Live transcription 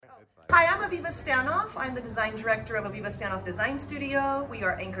I'm Aviva Stanoff. I'm the design director of Aviva Stanoff Design Studio. We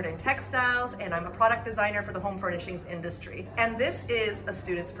are anchored in textiles, and I'm a product designer for the home furnishings industry. And this is A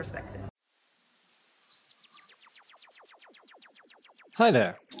Student's Perspective. Hi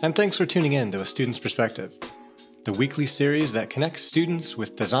there, and thanks for tuning in to A Student's Perspective, the weekly series that connects students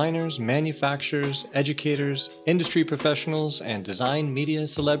with designers, manufacturers, educators, industry professionals, and design media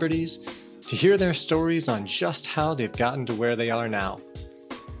celebrities to hear their stories on just how they've gotten to where they are now.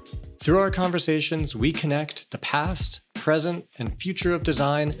 Through our conversations, we connect the past, present, and future of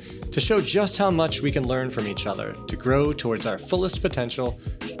design to show just how much we can learn from each other to grow towards our fullest potential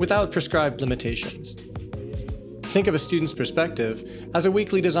without prescribed limitations. Think of A Student's Perspective as a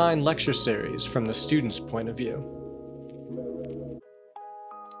weekly design lecture series from the student's point of view.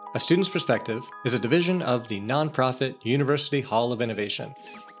 A Student's Perspective is a division of the nonprofit University Hall of Innovation,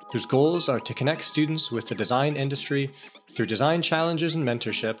 whose goals are to connect students with the design industry through design challenges and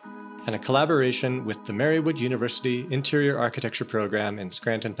mentorship, and a collaboration with the Marywood University Interior Architecture Program in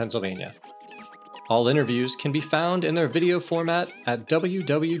Scranton, Pennsylvania. All interviews can be found in their video format at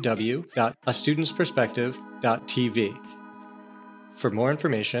www.astudentsperspective.tv. For more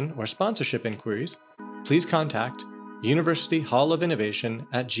information or sponsorship inquiries, please contact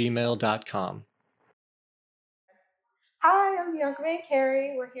universityhallofinnovation@gmail.com. Hi, I'm Bianca May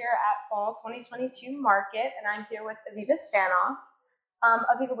Carey. We're here at Fall 2022 Market, and I'm here with Aviva Stanoff.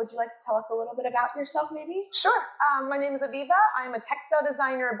 Aviva, would you like to tell us a little bit about yourself, maybe? Sure. My name is Aviva. I'm a textile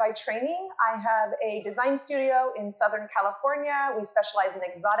designer by training. I have a design studio in Southern California. We specialize in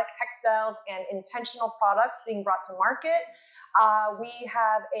exotic textiles and intentional products being brought to market. We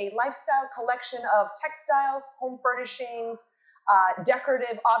have a lifestyle collection of textiles, home furnishings,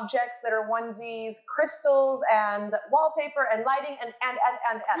 decorative objects that are onesies, crystals, and wallpaper, and lighting, and.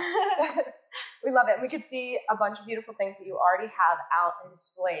 We love it. We could see a bunch of beautiful things that you already have out and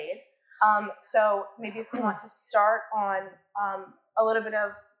displayed. So maybe if we want to start on a little bit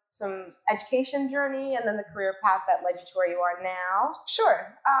of some education journey and then the career path that led you to where you are now.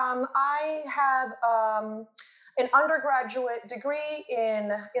 Sure. I have an undergraduate degree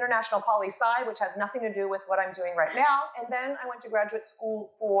in international poli-sci, which has nothing to do with what I'm doing right now. And then I went to graduate school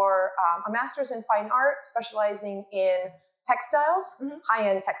for a master's in fine art, specializing in textiles,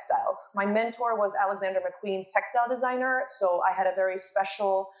 high-end textiles. My mentor was Alexander McQueen's textile designer, so I had a very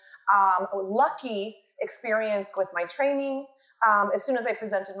special, lucky experience with my training. As soon as I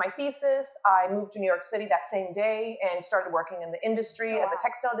presented my thesis, I moved to New York City that same day and started working in the industry as a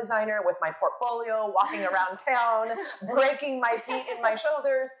textile designer with my portfolio, walking around town, breaking my feet and my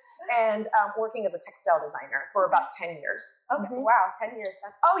shoulders, and working as a textile designer for about 10 years. Okay, wow, 10 years.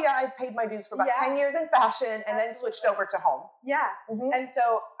 Oh yeah, I paid my dues for about 10 years in fashion and then switched over to home. Yeah, and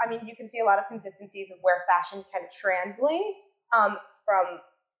so, I mean, you can see a lot of consistencies of where fashion can translate from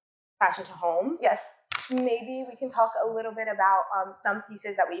fashion to home. Yes. Maybe we can talk a little bit about some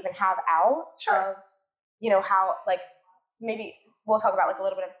pieces that we even have out of, how, like, maybe we'll talk about like a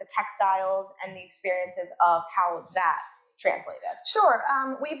little bit of the textiles and the experiences of how that translated. Sure.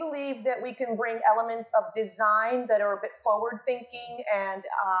 We believe that we can bring elements of design that are a bit forward-thinking and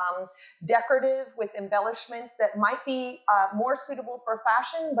decorative with embellishments that might be more suitable for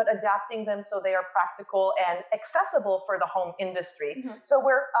fashion, but adapting them so they are practical and accessible for the home industry. So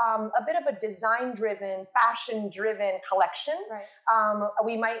we're a bit of a design-driven, fashion-driven collection. Right.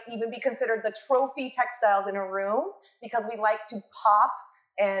 We might even be considered the trophy textiles in a room because we like to pop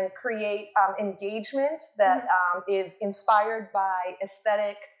and create engagement that is inspired by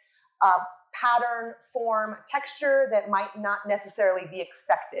aesthetic, pattern, form, texture that might not necessarily be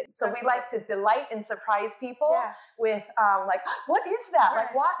expected. So we like to delight and surprise people with like, what is that?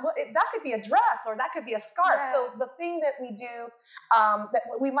 Like what that could be a dress or that could be a scarf. So the thing that we do that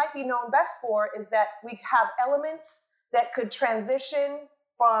we might be known best for is that we have elements that could transition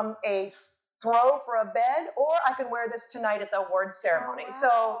from a throw for a bed, or I can wear this tonight at the awards ceremony.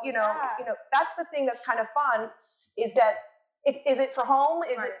 So, that's the thing that's kind of fun is that is it for home?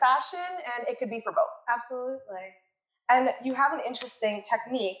 Is it fashion? And it could be for both. Absolutely. And you have an interesting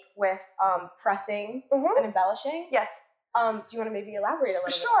technique with pressing and embellishing. Yes. Do you want to maybe elaborate a little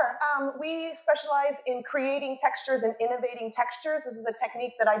bit? Sure. We specialize in creating textures and innovating textures. This is a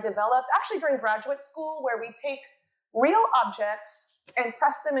technique that I developed actually during graduate school where we take real objects and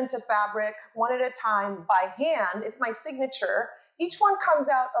press them into fabric one at a time by hand. It's my signature. Each one comes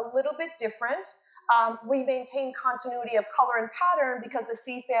out a little bit different. We maintain continuity of color and pattern because the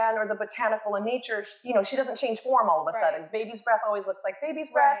sea fan or the botanical in nature, she doesn't change form all of a sudden. Baby's breath always looks like baby's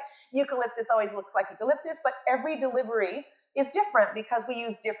breath. Eucalyptus always looks like eucalyptus, but every delivery is different because we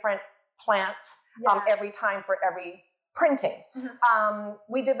use different plants every time for every printing.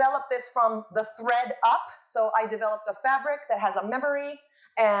 We developed this from the thread up. So I developed a fabric that has a memory,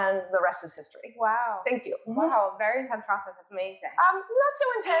 and the rest is history. Wow. Thank you. Wow, very intense process. That's amazing. Not so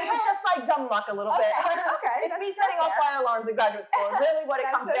intense. It's just like dumb luck a little bit. Okay. It's me setting off fire alarms in graduate school is really what it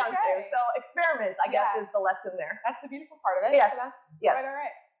comes down to. So experiment, I guess, is the lesson there. That's the beautiful part of it. Yes. So that's yes.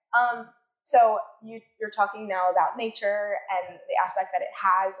 Right, all right. So you're talking now about nature and the aspect that it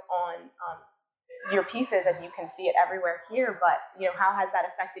has on your pieces, and you can see it everywhere here. But how has that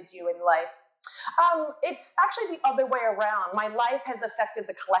affected you in life? It's actually the other way around. My life has affected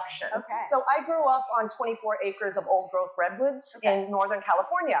the collection. Okay. So I grew up on 24 acres of old growth redwoods in Northern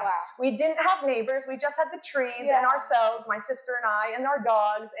California. Wow. We didn't have neighbors. We just had the trees and ourselves, my sister and I, and our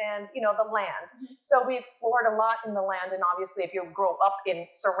dogs, and the land. So we explored a lot in the land. And obviously, if you grow up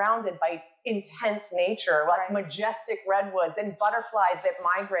surrounded by intense nature, like majestic redwoods and butterflies that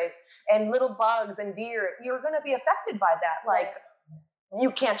migrate and little bugs and deer, you're going to be affected by that. Like, you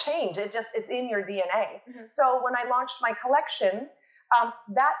can't change. It's in your DNA. So when I launched my collection,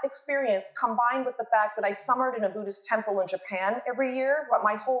 that experience combined with the fact that I summered in a Buddhist temple in Japan every year for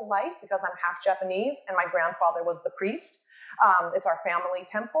my whole life, because I'm half Japanese and my grandfather was the priest. It's our family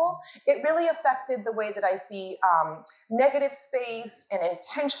temple. It really affected the way that I see negative space and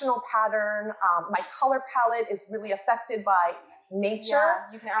intentional pattern. My color palette is really affected by nature.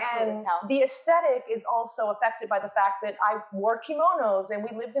 You can absolutely tell. The aesthetic is also affected by the fact that I wore kimonos and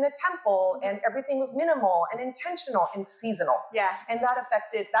we lived in a temple and everything was minimal and intentional and seasonal. And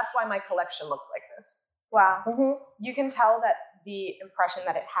that's why my collection looks like this. Wow. You can tell that the impression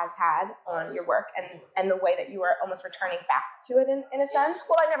that it has had on your work and the way that you are almost returning back to it in a sense.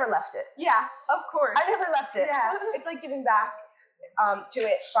 Well, I never left it. Yeah, of course. I never left it. Yeah. It's like giving back to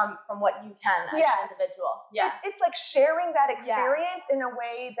it from what you can as an individual. Yeah. It's like sharing that experience in a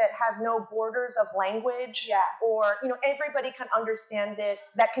way that has no borders of language or, everybody can understand it,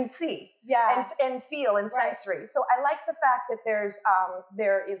 that can see and feel and sensory. So I like the fact that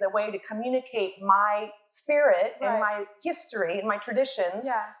there is a way to communicate my spirit and my history and my traditions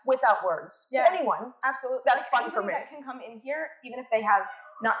without words to anyone. Absolutely. That's fun for me. That can come in here, even if they have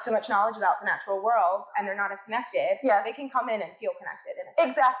not so much knowledge about the natural world and they're not as connected, they can come in and feel connected in a sense.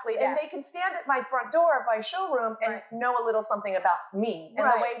 Exactly. And they can stand at my front door of my showroom and know a little something about me and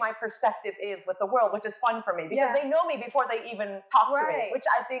the way my perspective is with the world, which is fun for me because they know me before they even talk to me, which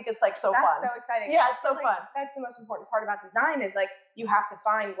I think is so fun. That's so exciting. Yeah, it's so fun. That's the most important part about design is you have to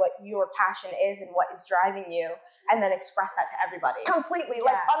find what your passion is and what is driving you and then express that to everybody. Completely,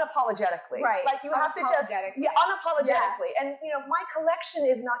 unapologetically. Right. Like you have to just, unapologetically. And, my collection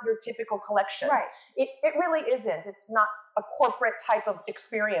is not your typical collection. Right. It really isn't. It's not a corporate type of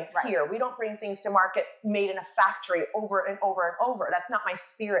experience here. We don't bring things to market made in a factory over and over and over. That's not my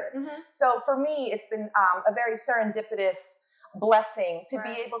spirit. So for me, it's been a very serendipitous blessing to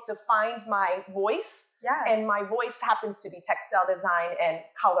be able to find my voice. And my voice happens to be textile design and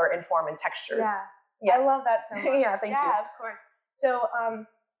color and form and textures. I love that so much. Thank you. Yeah, of course. So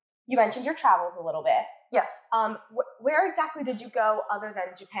you mentioned your travels a little bit. Yes. Where exactly did you go other than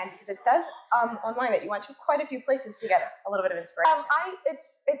Japan? Because it says online that you went to quite a few places to get a little bit of inspiration.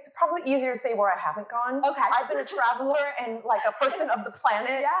 It's probably easier to say where I haven't gone. Okay. I've been a traveler and like a person of the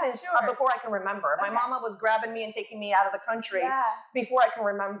planet since before I can remember. My mama was grabbing me and taking me out of the country before I can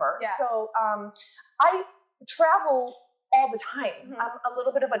remember. So I travel all the time. I'm a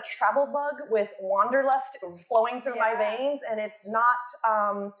little bit of a travel bug with wanderlust flowing through my veins, and it's not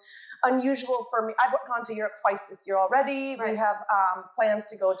unusual for me. I've gone to Europe twice this year already. We have plans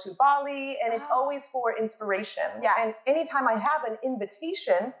to go to Bali, and it's always for inspiration. And anytime I have an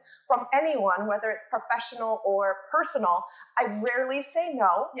invitation from anyone, whether it's professional or personal, I rarely say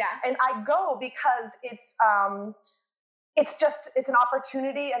no. And I go because it's an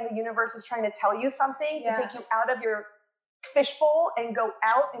opportunity, and the universe is trying to tell you something to take you out of your fishbowl and go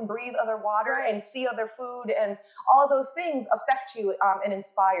out and breathe other water and see other food, and all those things affect you and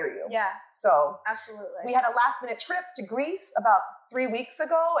inspire you. So absolutely. We had a last minute trip to Greece about 3 weeks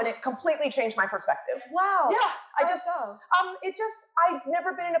ago, and it completely changed my perspective. Wow. Yeah. I've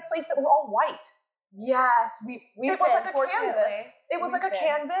never been in a place that was all white. Yes. It was like a canvas. It was like a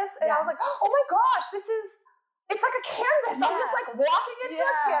canvas, and I was like, oh my gosh, it's like a canvas. I'm just like walking into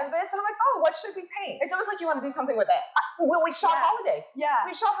a canvas, and I'm like, oh, what should we paint? It's almost like you want to do something with it. We shot Holiday.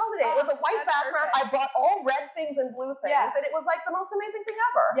 We shot Holiday. It was a white background. Perfect. I brought all red things and blue things, and it was like the most amazing thing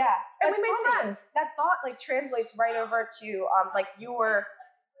ever. And we made friends. That thought translates right over to your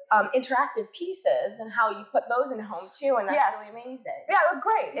interactive pieces and how you put those in home too, and that's really amazing. Yeah, it was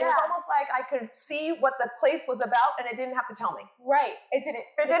great. It was almost like I could see what the place was about, and it didn't have to tell me. Right. It didn't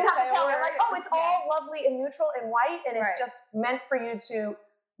have to tell me. Like, oh, it's all lovely and neutral and white, and it's just meant for you to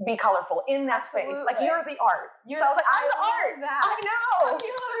be colorful in that space. Like, you're the art. So I was like, I'm the art. I know.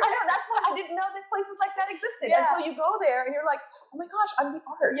 That's why I didn't know that places like that existed until you go there and you're like, oh my gosh, I'm the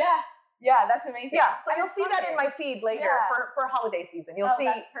art. Yeah, that's amazing. Yeah, so you'll see that in my feed later for holiday season. You'll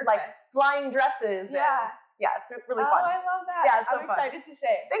see like flying dresses. Yeah, it's really fun. Oh, I love that. Yeah, it's so I'm excited to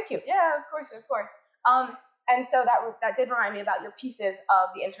say. Thank you. Yeah, of course. And so that did remind me about your pieces of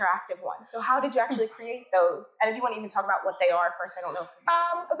the interactive ones. So how did you actually create those? And if you want to even talk about what they are first, I don't know.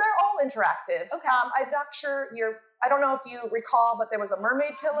 They're all interactive. Okay. I'm not sure I don't know if you recall, but there was a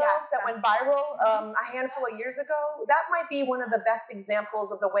mermaid pillow that went viral a handful of years ago. That might be one of the best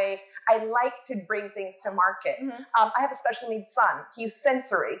examples of the way I like to bring things to market. I have a special needs son. He's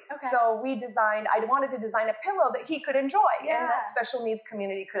sensory. Okay. So I wanted to design a pillow that he could enjoy and that special needs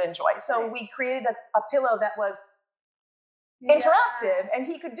community could enjoy. So we created a pillow that was interactive and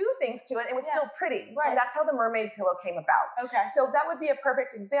he could do things to it. It was still pretty. Right. And that's how the mermaid pillow came about. Okay. So that would be a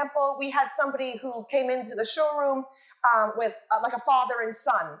perfect example. We had somebody who came into the showroom with like a father and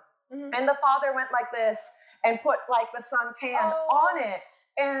son. And the father went like this and put like the son's hand on it.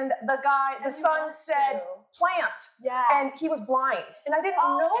 And the son said plant. Yeah. And he was blind. And I didn't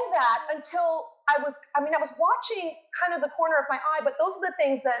know that until I was watching kind of the corner of my eye, but those are the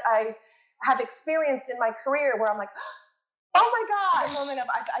things that I have experienced in my career where I'm like, oh my gosh. The moment of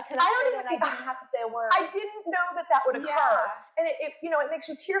I connected and I didn't have to say a word. I didn't know that would occur. Yes. And it makes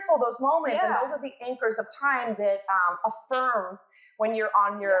you tearful, those moments. Yeah. And those are the anchors of time that affirm when you're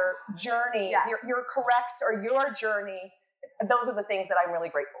on your journey, your correct or your journey. Those are the things that I'm really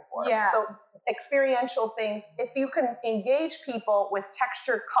grateful for. Yeah. So experiential things, if you can engage people with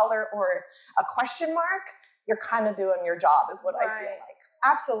texture, color, or a question mark, you're kind of doing your job is what I feel like.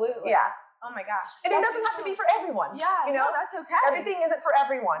 Absolutely. Yeah. Oh my gosh. And it doesn't have to be for everyone. Yeah, no, that's okay. Everything isn't for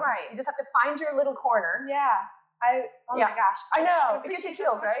everyone. Right. You just have to find your little corner. Yeah. Oh my gosh. I know. It gives you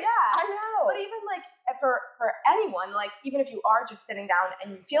chills, right? Yeah. I know. But even like for anyone, like even if you are just sitting down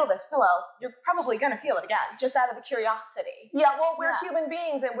and you feel this pillow, you're probably going to feel it again, just out of the curiosity. Yeah, well, we're human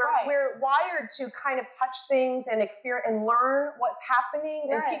beings and we're wired to kind of touch things and experience and learn what's happening.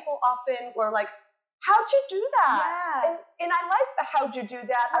 And people often were like, how'd you do that? Yeah. And I like the how'd you do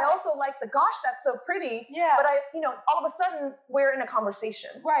that. I also like the gosh, that's so pretty. Yeah. But all of a sudden we're in a conversation.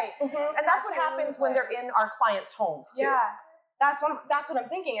 Right. Mm-hmm. And that's what happens when they're in our clients' homes too. Yeah. That's what I'm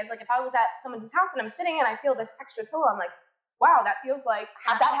thinking is like if I was at someone's house and I'm sitting and I feel this textured pillow, I'm like, wow, that feels like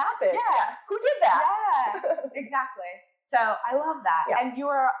how'd that happen? Yeah. Who did that? Yeah. Exactly. So I love that. Yeah. And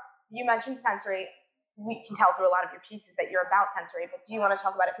you mentioned sensory. We can tell through a lot of your pieces that you're about sensory, but do you want to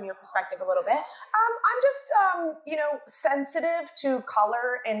talk about it from your perspective a little bit? I'm just, sensitive to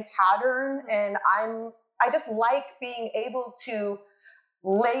color and pattern, and I just like being able to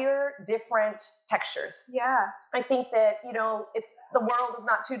layer different textures. Yeah. I think that, the world is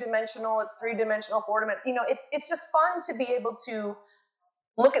not 2-dimensional, it's 3-dimensional, 4-dimensional. It's just fun to be able to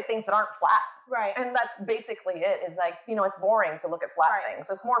look at things that aren't flat. Right. And that's basically it, is like, it's boring to look at flat things.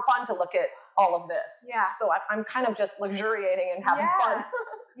 It's more fun to look at all of this. Yeah. So I'm kind of just luxuriating and having fun.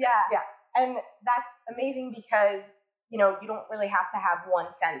 Yeah. And that's amazing because, you don't really have to have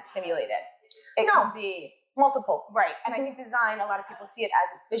one sense stimulated. It can be multiple. Right. And I think design, a lot of people see it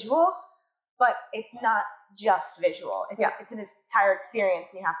as it's visual, but it's not just visual. It's an entire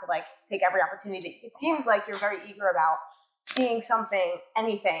experience, and you have to take every opportunity. It seems like you're very eager about seeing something,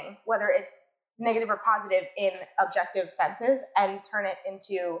 anything, whether it's negative or positive in objective senses, and turn it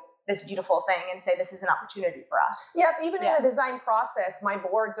into this beautiful thing and say, this is an opportunity for us. Yep. Even in the design process, my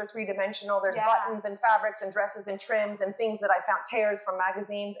boards are 3-dimensional. There's buttons and fabrics and dresses and trims and things that I found tears from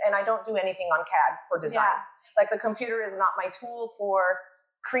magazines. And I don't do anything on CAD for design. Yeah. Like the computer is not my tool for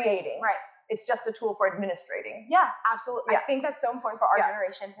creating. Right. It's just a tool for administrating. Yeah, absolutely. I think that's so important for our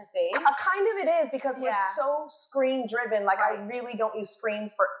generation to see. Kind of it is, because we're so screen driven. Like I really don't use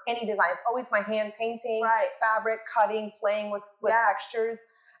screens for any design. It's always my hand painting, fabric cutting, playing with textures.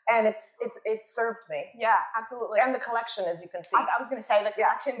 And it's served me. Yeah, absolutely. And the collection, as you can see. I was going to say the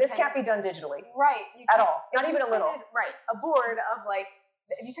collection. This can't be done digitally. Right. At all. Not even a little. A board of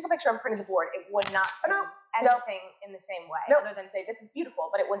if you took a picture and printed the board, it would not do anything in the same way. Other than say, this is beautiful,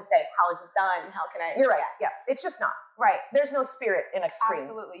 but it wouldn't say, how is this done? How can I? You're right. Yeah. It's just not. Right. There's no spirit in a screen.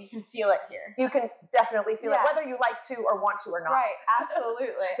 Absolutely. You can feel it here. You can definitely feel it, whether you like to or want to or not. Right.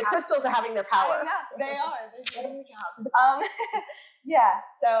 Absolutely. The crystals are having their power. I know. They are. They're doing their job.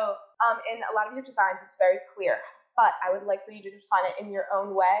 So in a lot of your designs, it's very clear. but I would like for you to define it in your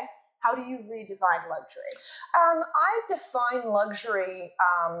own way. How do you redefine luxury? I define luxury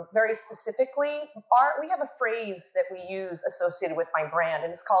very specifically. We have a phrase that we use associated with my brand,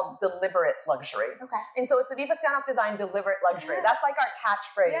 and it's called deliberate luxury. Okay. And so it's Aviva Stanoff Design Deliberate Luxury. That's like our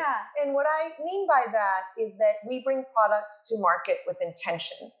catchphrase. Yeah. And what I mean by that is that we bring products to market with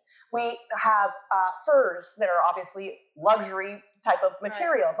intention. We have furs that are obviously luxury type of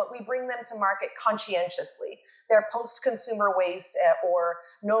material, right, but we bring them to market conscientiously. They're post-consumer waste, or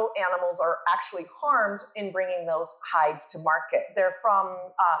no animals are actually harmed in bringing those hides to market. They're from,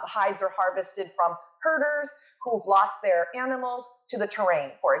 hides are harvested from herders who've lost their animals to the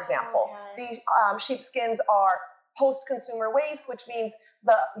terrain, for example. Okay. The sheepskins are post-consumer waste, which means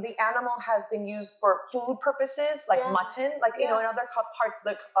the animal has been used for food purposes, like mutton, like, you know, in other parts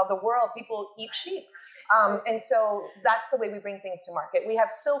of the world, people eat sheep. And so that's the way we bring things to market. We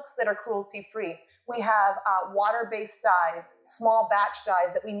have silks that are cruelty-free. We have water-based dyes, small batch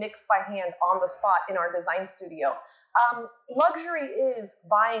dyes that we mix by hand on the spot in our design studio. Luxury is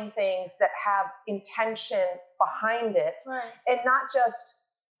buying things that have intention behind it, right, and not just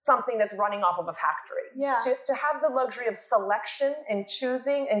something that's running off of a factory. Yeah. To have the luxury of selection and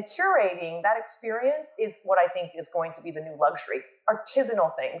choosing and curating that experience is what I think is going to be the new luxury.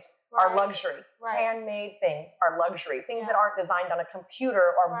 Artisanal things are luxury. Right. Handmade things are luxury. Things that aren't designed on a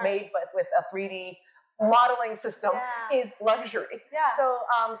computer or made with a 3D modeling system is luxury. Yeah. So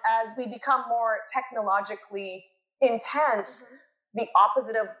as we become more technologically intense, the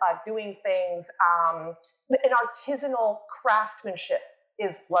opposite of doing things, an artisanal craftsmanship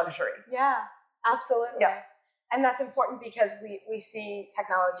is luxury. Yeah, absolutely. Yeah. And that's important because we see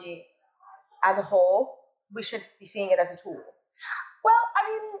technology as a whole. We should be seeing it as a tool. Well, I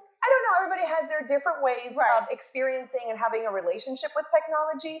mean, I don't know. Everybody has their different ways of experiencing and having a relationship with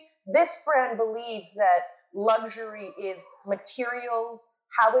technology. This brand believes that luxury is materials,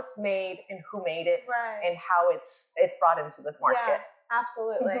 how it's made and who made it, and how it's brought into the market. Yeah,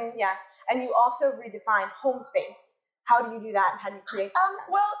 absolutely. Mm-hmm. Yeah. And you also redefine home space. How do you do that, and how do you create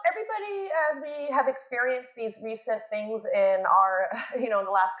that? Well, everybody, as we have experienced these recent things in our, in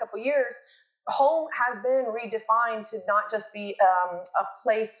the last couple of years, home has been redefined to not just be a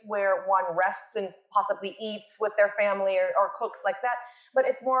place where one rests and possibly eats with their family or cooks like that, but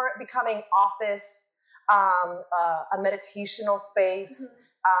it's more becoming office, a meditational space,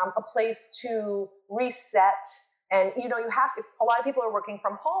 a place to reset. And, you have to, a lot of people are working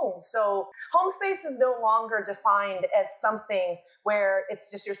from home. So home space is no longer defined as something where it's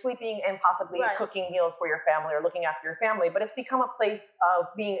just you're sleeping and possibly cooking meals for your family or looking after your family. But it's become a place of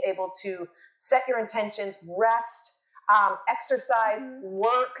being able to set your intentions, rest, exercise,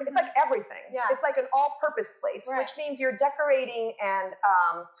 work. It's like everything. Yeah. It's like an all-purpose place, which means you're decorating and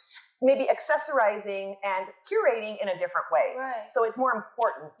maybe accessorizing and curating in a different way. Right. So it's more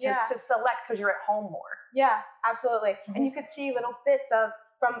important to select because you're at home more. Yeah, absolutely. And you could see little bits of,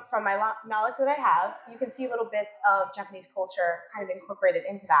 from my knowledge that I have, you can see little bits of Japanese culture kind of incorporated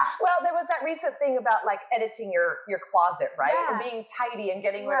into that. Well, there was that recent thing about like editing your closet, right? Yes. And being tidy and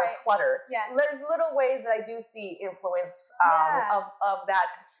getting rid of clutter. Yes. There's little ways that I do see influence of that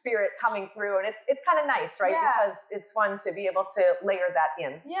spirit coming through. And it's kind of nice, right? Yeah. Because it's fun to be able to layer that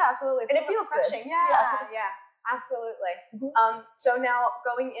in. Yeah, absolutely. And it feels refreshing. Good. Yeah. Absolutely. Mm-hmm. So now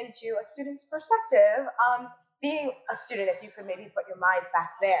going into a student's perspective, being a student, if you could maybe put your mind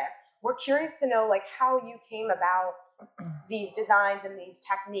back there, we're curious to know like how you came about these designs and these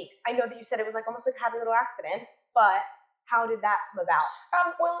techniques. I know that you said it was like almost like a happy little accident, but how did that come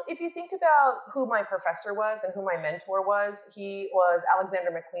about? Well, if you think about who my professor was and who my mentor was, he was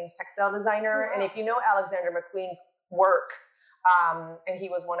Alexander McQueen's textile designer. Wow. And if you know Alexander McQueen's work, and he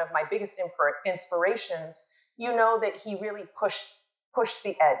was one of my biggest inspirations, you know that he really pushed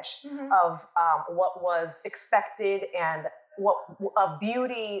the edge of what was expected and of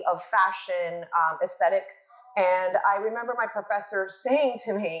beauty, of fashion, aesthetic. And I remember my professor saying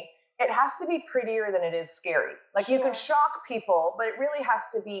to me, it has to be prettier than it is scary. Like you can shock people, but it really has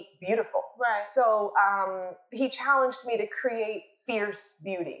to be beautiful. Right. So he challenged me to create fierce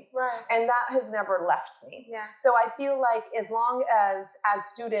beauty. Right. And that has never left me. Yeah. So I feel like as long as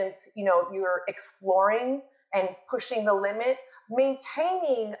students, you're exploring and pushing the limit,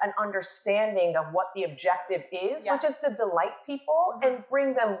 maintaining an understanding of what the objective is, which is to delight people and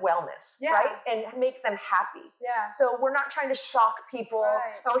bring them wellness, right? And make them happy. Yeah. So we're not trying to shock people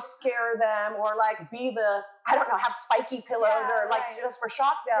or scare them or like be have spiky pillows or like just for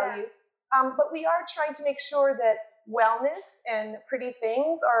shock value. Yeah. But we are trying to make sure that wellness and pretty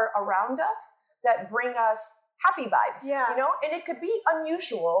things are around us that bring us happy vibes, and it could be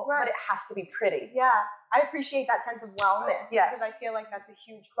unusual, but it has to be pretty. Yeah. I appreciate that sense of wellness. Yes. Because I feel like that's a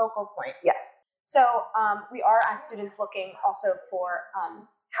huge focal point. Yes. So we are, as students, looking also for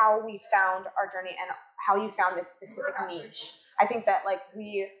how we found our journey and how you found this specific niche. I think that like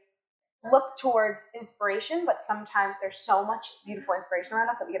we look towards inspiration, but sometimes there's so much beautiful inspiration around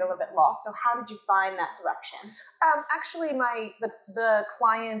us that we get a little bit lost. So how did you find that direction? Actually, the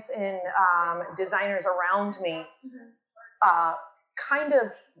clients and designers around me kind of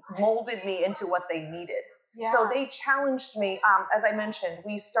molded me into what they needed. Yeah. So they challenged me. As I mentioned,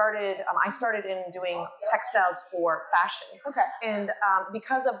 I started in doing textiles for fashion. Okay. And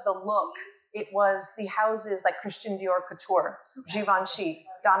because of the look, it was the houses like Christian Dior Couture, Givenchy,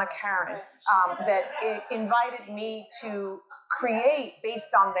 Donna Karan, that it invited me to create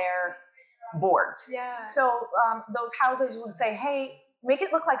based on their boards. Yeah. So those houses would say, hey, make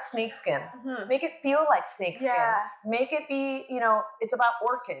it look like snakeskin. Make it feel like snakeskin. Yeah. Make it be, it's about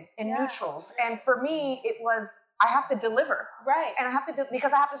orchids and neutrals. And for me, it was, I have to deliver. Right. And I have to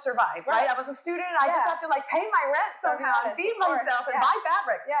because I have to survive, right? I was a student. I just have to pay my rent somehow and feed myself and buy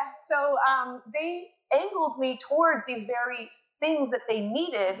fabric. Yeah. So they angled me towards these very things that they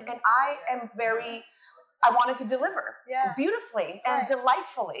needed. And I wanted to deliver beautifully and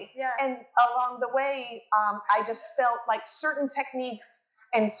delightfully. Yeah. And along the way, I just felt like certain techniques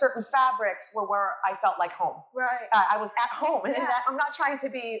and certain fabrics were where I felt like home. Right. I was at home. And in that, I'm not trying to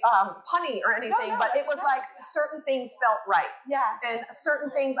be punny or anything, but it was like certain things felt right. Yeah. And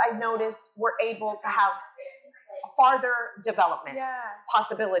certain things I noticed were able to have farther development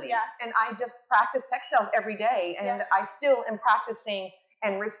possibilities. Yeah. And I just practice textiles every day. And I still am practicing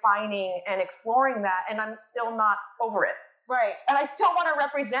and refining and exploring that. And I'm still not over it. Right. And I still want to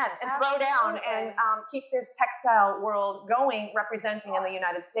represent and throw down and keep this textile world going, representing in the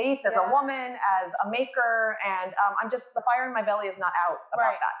United States as a woman, as a maker. And I'm just, the fire in my belly is not out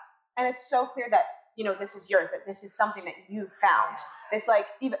about that. And it's so clear that, this is yours, that this is something that you found. This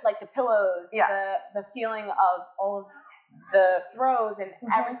even like the pillows, the feeling of all of the throws and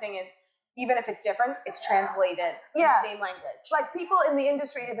everything is, even if it's different, it's translated in the same language. Like people in the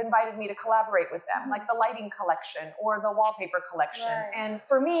industry have invited me to collaborate with them, like the lighting collection or the wallpaper collection. Right. And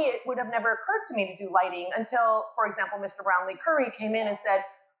for me, it would have never occurred to me to do lighting until, for example, Mr. Brownlee Curry came in and said,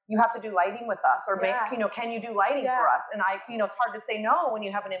 you have to do lighting with us, or can you do lighting for us? And it's hard to say no when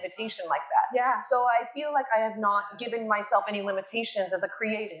you have an invitation like that. Yeah. So I feel like I have not given myself any limitations as a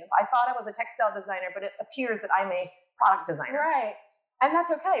creative. I thought I was a textile designer, but it appears that I'm a product designer. Right. And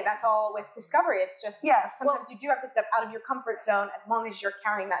that's okay. That's all with discovery. It's just sometimes you do have to step out of your comfort zone as long as you're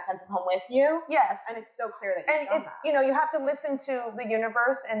carrying that sense of home with you. Yes. And it's so clear that you've done that. You have to listen to the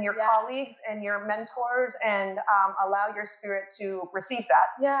universe and your colleagues and your mentors and allow your spirit to receive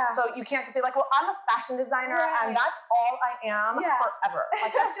that. Yeah. So you can't just be like, well, I'm a fashion designer and that's all I am forever.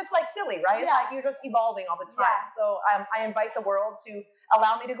 Like that's just like silly, right? Yeah. Like you're just evolving all the time. Yeah. So I invite the world to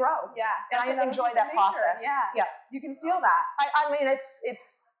allow me to grow. Yeah. And I enjoy that process. Yeah. Yeah. You can feel that. I mean, it's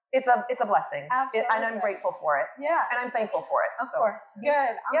a blessing. Absolutely. And I'm grateful for it. Yeah. And I'm thankful for it. Of course.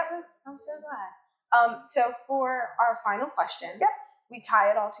 Good. I'm so glad. So for our final question, we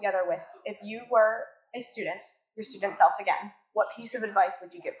tie it all together with, if you were a student, your student self again, what piece of advice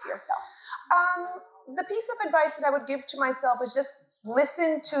would you give to yourself? The piece of advice that I would give to myself is just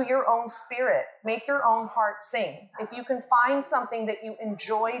listen to your own spirit. Make your own heart sing. If you can find something that you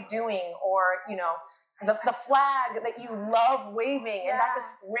enjoy doing, or, the flag that you love waving and that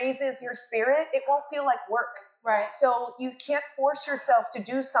just raises your spirit, it won't feel like work. Right. So you can't force yourself to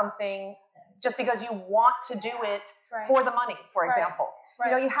do something just because you want to do it for the money, for example.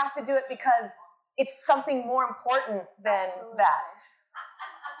 Right. You have to do it because it's something more important than that.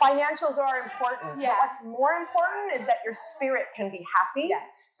 Financials are important. But what's more important is that your spirit can be happy. Yes.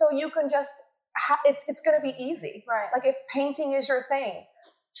 So you can just, it's going to be easy. Right. Like if painting is your thing,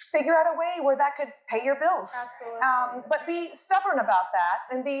 figure out a way where that could pay your bills. Absolutely. But be stubborn about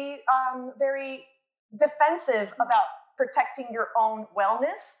that and be very defensive about protecting your own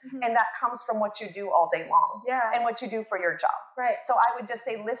wellness. And that comes from what you do all day long and what you do for your job. Right. So I would just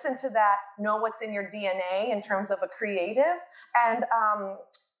say, listen to that, know what's in your DNA in terms of a creative, and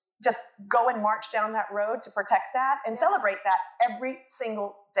just go and march down that road to protect that and celebrate that every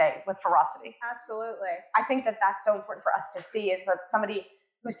single day with ferocity. Absolutely. I think that that's so important for us to see, is that somebody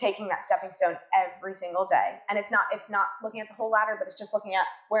who's taking that stepping stone every single day. And it's not looking at the whole ladder, but it's just looking at,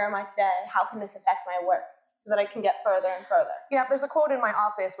 where am I today? How can this affect my work so that I can get further and further? Yeah, there's a quote in my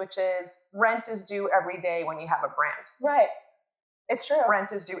office, which is, rent is due every day when you have a brand. Right. It's true.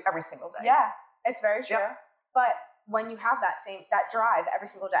 Rent is due every single day. Yeah, it's very true. Yep. But when you have that drive every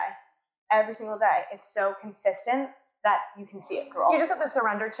single day, it's so consistent that you can see it through all. You just have to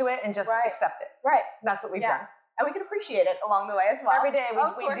surrender to it and just accept it. Right. That's what we've done. And we can appreciate it along the way as well. Every day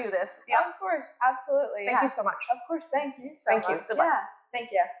we do this. Yeah. Of course. Absolutely. Thank you so much. Of course. Thank you so much. Thank you. Good luck. Yeah. Thank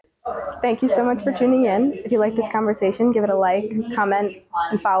you. Thank you so much for tuning in. If you like this conversation, give it a like, comment,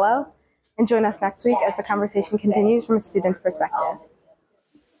 and follow. And join us next week as the conversation continues from a student's perspective.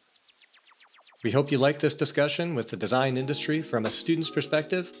 We hope you like this discussion with the design industry from a student's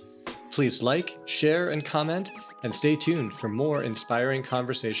perspective. Please like, share, and comment, and stay tuned for more inspiring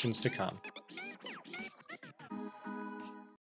conversations to come.